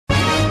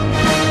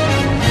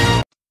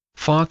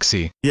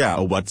Foxy. Yeah,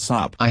 what's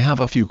up? I have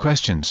a few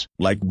questions.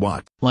 Like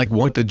what? Like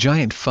what the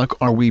giant fuck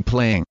are we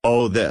playing?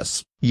 Oh,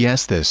 this.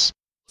 Yes, this.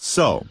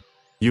 So,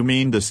 you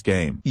mean this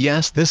game?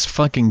 Yes, this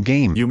fucking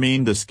game. You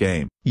mean this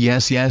game?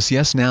 Yes,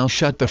 now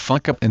shut the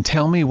fuck up and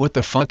tell me what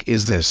the fuck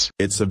is this?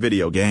 It's a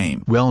video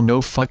game. Well,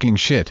 no fucking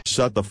shit.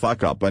 Shut the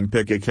fuck up and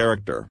pick a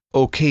character.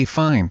 Okay,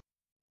 fine.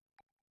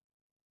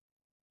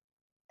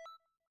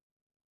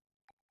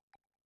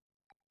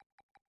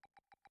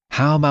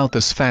 How about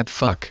this fat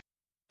fuck?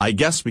 I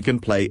guess we can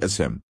play as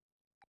him.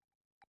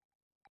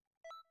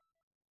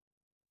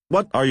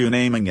 What are you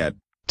naming it?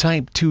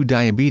 Type 2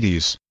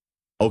 diabetes.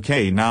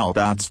 Okay, now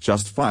that's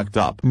just fucked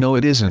up. No,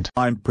 it isn't.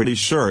 I'm pretty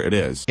sure it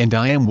is. And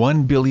I am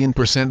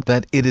 1,000,000,000%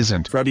 that it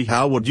isn't. Freddy,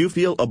 how would you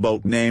feel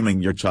about naming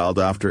your child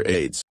after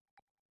AIDS?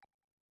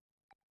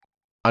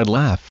 I'd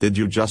laugh. Did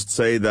you just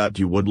say that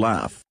you would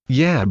laugh?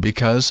 Yeah,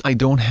 because I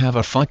don't have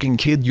a fucking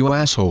kid, you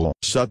asshole.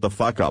 Shut the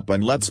fuck up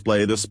and let's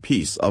play this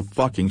piece of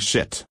fucking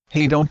shit.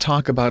 Hey, don't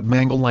talk about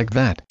Mangle like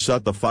that.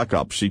 Shut the fuck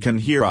up, she can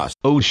hear us.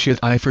 Oh shit,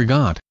 I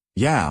forgot.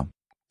 Yeah.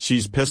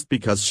 She's pissed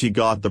because she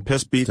got the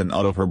piss beaten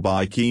out of her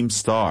by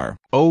Keemstar.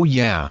 Oh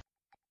yeah.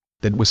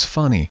 That was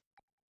funny.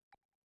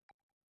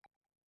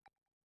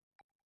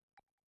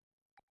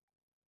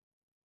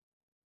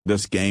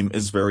 This game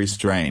is very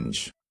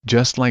strange.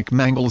 Just like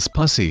Mangle's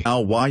pussy. Now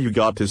why you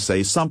got to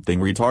say something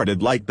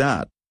retarded like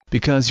that?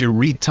 Because you're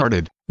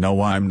retarded.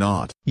 No, I'm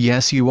not.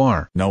 Yes, you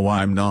are. No,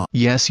 I'm not.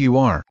 Yes, you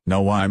are.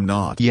 No, I'm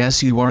not.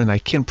 Yes, you are, and I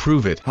can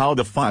prove it. How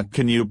the fuck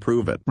can you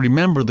prove it?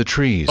 Remember the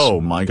trees.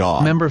 Oh my god.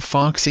 Remember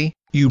Foxy?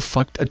 You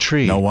fucked a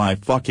tree. No, I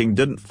fucking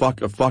didn't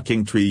fuck a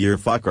fucking tree, you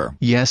fucker.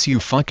 Yes,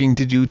 you fucking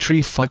did, you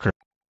tree fucker.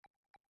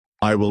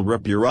 I will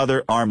rip your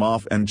other arm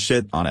off and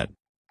shit on it.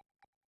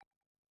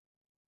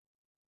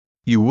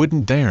 You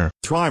wouldn't dare.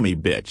 Try me,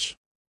 bitch.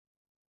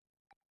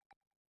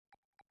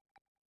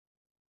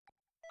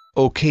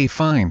 Okay,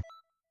 fine.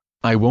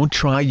 I won't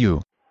try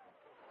you.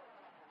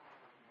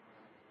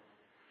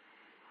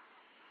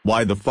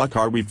 Why the fuck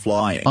are we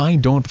flying? I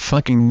don't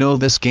fucking know,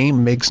 this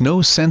game makes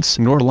no sense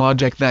nor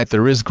logic that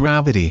there is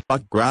gravity.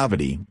 Fuck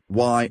gravity,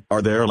 why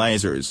are there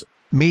lasers?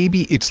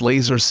 Maybe it's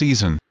laser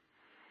season.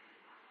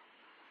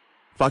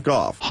 Fuck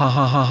off. Ha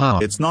ha ha ha.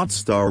 It's not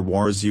Star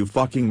Wars, you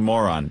fucking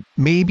moron.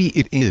 Maybe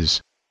it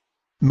is.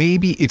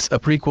 Maybe it's a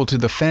prequel to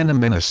The Phantom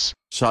Menace.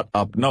 Shut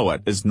up, no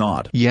it is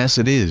not. Yes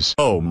it is.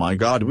 Oh my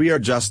god, we are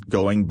just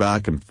going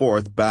back and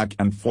forth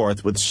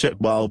with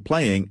shit while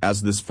playing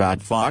as this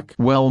fat fuck?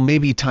 Well,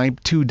 maybe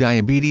Type 2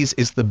 diabetes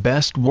is the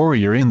best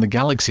warrior in the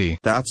galaxy.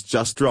 That's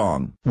just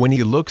wrong. When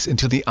he looks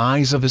into the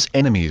eyes of his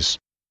enemies,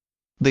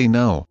 they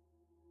know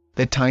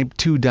that Type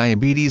 2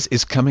 diabetes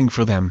is coming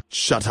for them.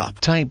 Shut up.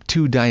 Type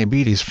 2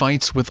 diabetes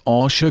fights with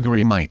all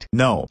sugary might.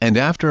 No. And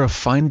after a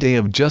fine day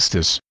of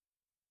justice,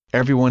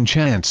 everyone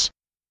chants,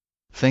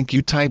 "Thank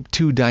you, Type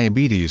 2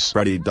 diabetes."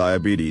 Freddy,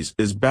 diabetes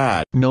is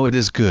bad. No, it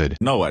is good.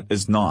 No, it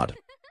is not.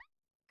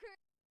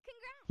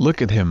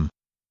 Look at him.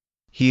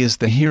 He is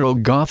the hero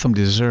Gotham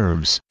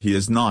deserves. He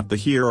is not the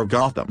hero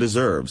Gotham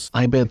deserves.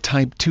 I bet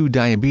Type 2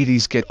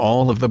 diabetes get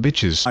all of the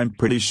bitches. I'm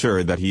pretty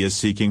sure that he is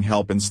seeking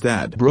help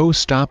instead. Bro,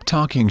 stop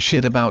talking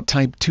shit about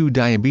Type 2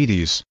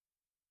 diabetes.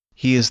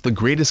 He is the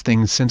greatest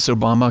thing since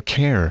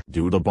Obamacare.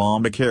 Dude,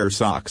 Obamacare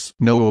sucks.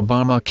 No,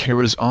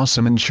 Obamacare is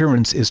awesome,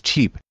 insurance is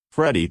cheap.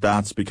 Freddy,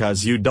 that's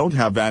because you don't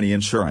have any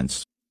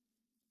insurance.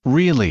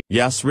 Really?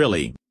 Yes,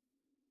 really.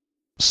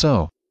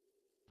 So,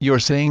 you're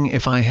saying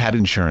if I had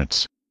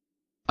insurance,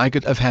 I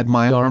could have had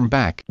my arm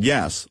back?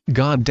 Yes.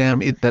 God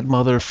damn it, that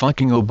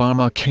motherfucking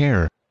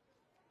Obamacare.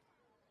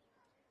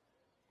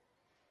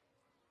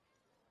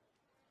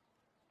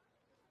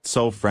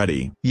 So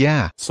Freddy.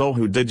 Yeah. So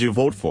who did you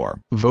vote for?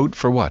 Vote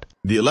for what?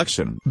 The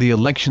election. The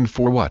election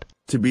for what?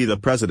 To be the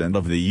president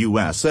of the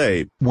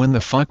USA. When the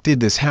fuck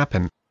did this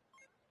happen?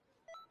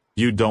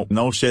 You don't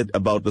know shit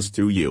about this,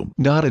 do you?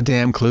 Not a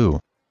damn clue.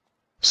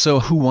 So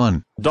who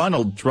won?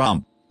 Donald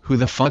Trump. Who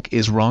the fuck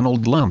is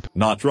Ronald Lump?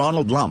 Not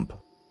Ronald Lump.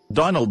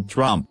 Donald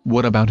Trump.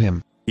 What about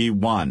him? He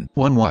won.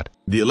 Won what?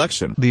 The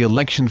election. The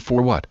election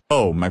for what?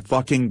 Oh my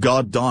fucking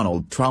god,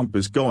 Donald Trump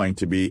is going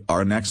to be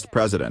our next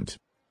president.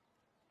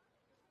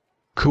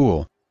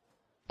 Cool.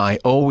 I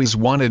always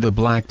wanted a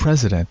black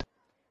president.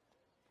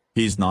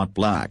 He's not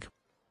black.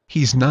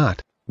 He's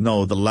not.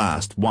 No, the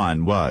last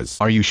one was.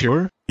 Are you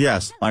sure?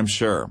 Yes, I'm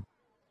sure.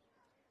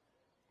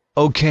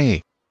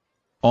 Okay.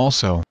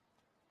 Also,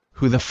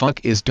 who the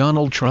fuck is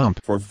Donald Trump?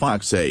 For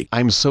fuck's sake.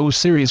 I'm so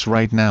serious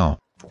right now.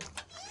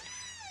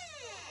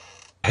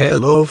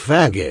 Hello,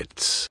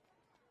 faggots.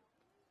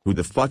 Who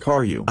the fuck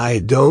are you? I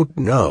don't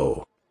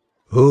know.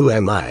 Who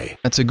am I?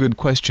 That's a good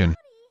question.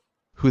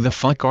 Who the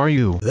fuck are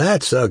you?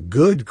 That's a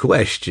good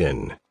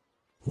question.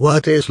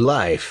 What is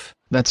life?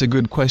 That's a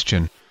good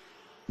question.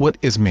 What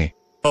is me?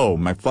 Oh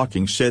my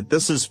fucking shit,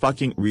 this is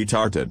fucking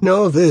retarded.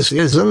 No, this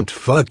isn't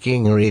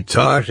fucking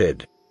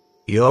retarded.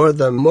 You're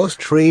the most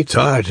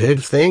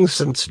retarded thing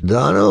since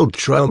Donald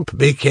Trump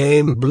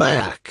became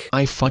black.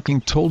 I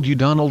fucking told you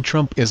Donald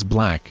Trump is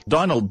black.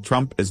 Donald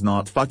Trump is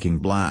not fucking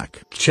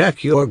black.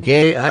 Check your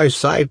gay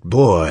eyesight,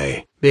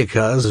 boy.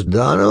 Because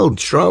Donald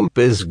Trump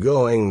is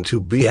going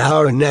to be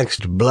our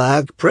next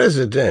black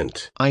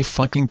president. I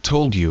fucking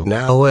told you.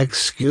 Now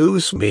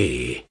excuse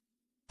me.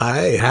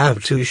 I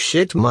have to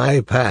shit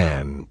my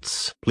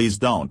pants. Please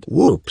don't.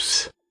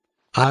 Whoops.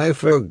 I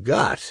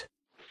forgot.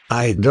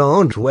 I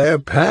don't wear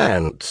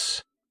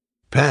pants.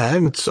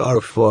 Pants are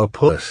for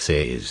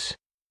pussies.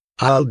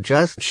 I'll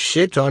just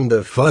shit on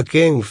the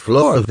fucking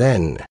floor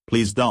then.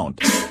 Please don't.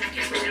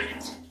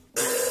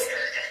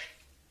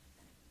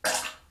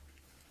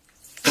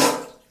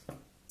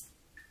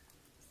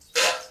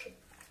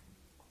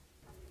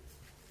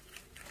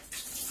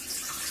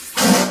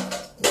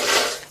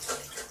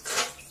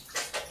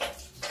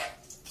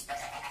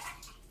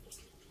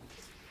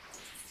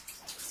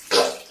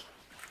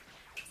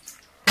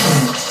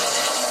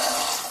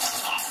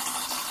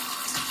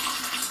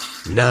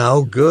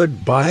 Now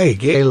goodbye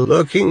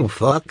gay-looking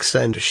fucks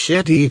and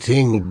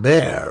shit-eating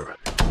bear.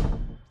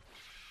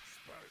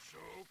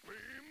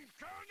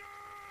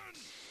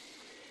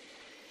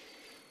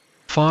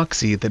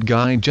 Foxy, that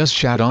guy just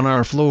shat on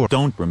our floor.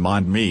 Don't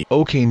remind me.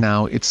 Okay,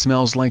 now it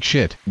smells like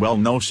shit. Well,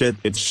 no shit,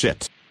 it's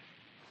shit.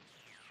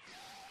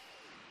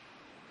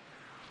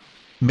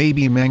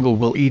 Maybe Mangle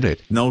will eat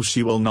it. No,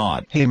 she will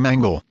not. Hey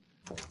Mangle.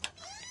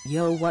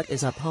 Yo, what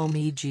is up,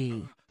 homie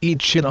G?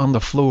 Eat shit on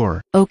the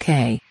floor.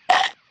 Okay.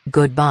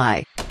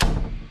 Goodbye.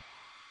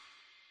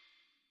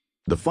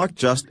 The fuck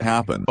just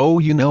happened? Oh,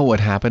 you know what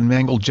happened?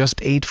 Mangle just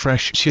ate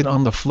fresh shit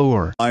on the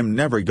floor. I'm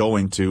never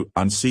going to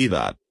unsee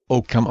that.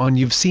 Oh come on,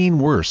 you've seen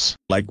worse.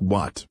 Like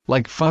what?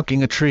 Like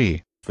fucking a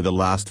tree. For the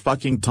last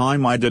fucking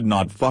time I did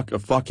not fuck a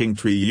fucking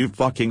tree, you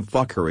fucking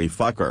fuckery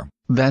fucker.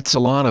 That's a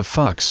lot of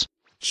fucks.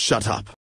 Shut up.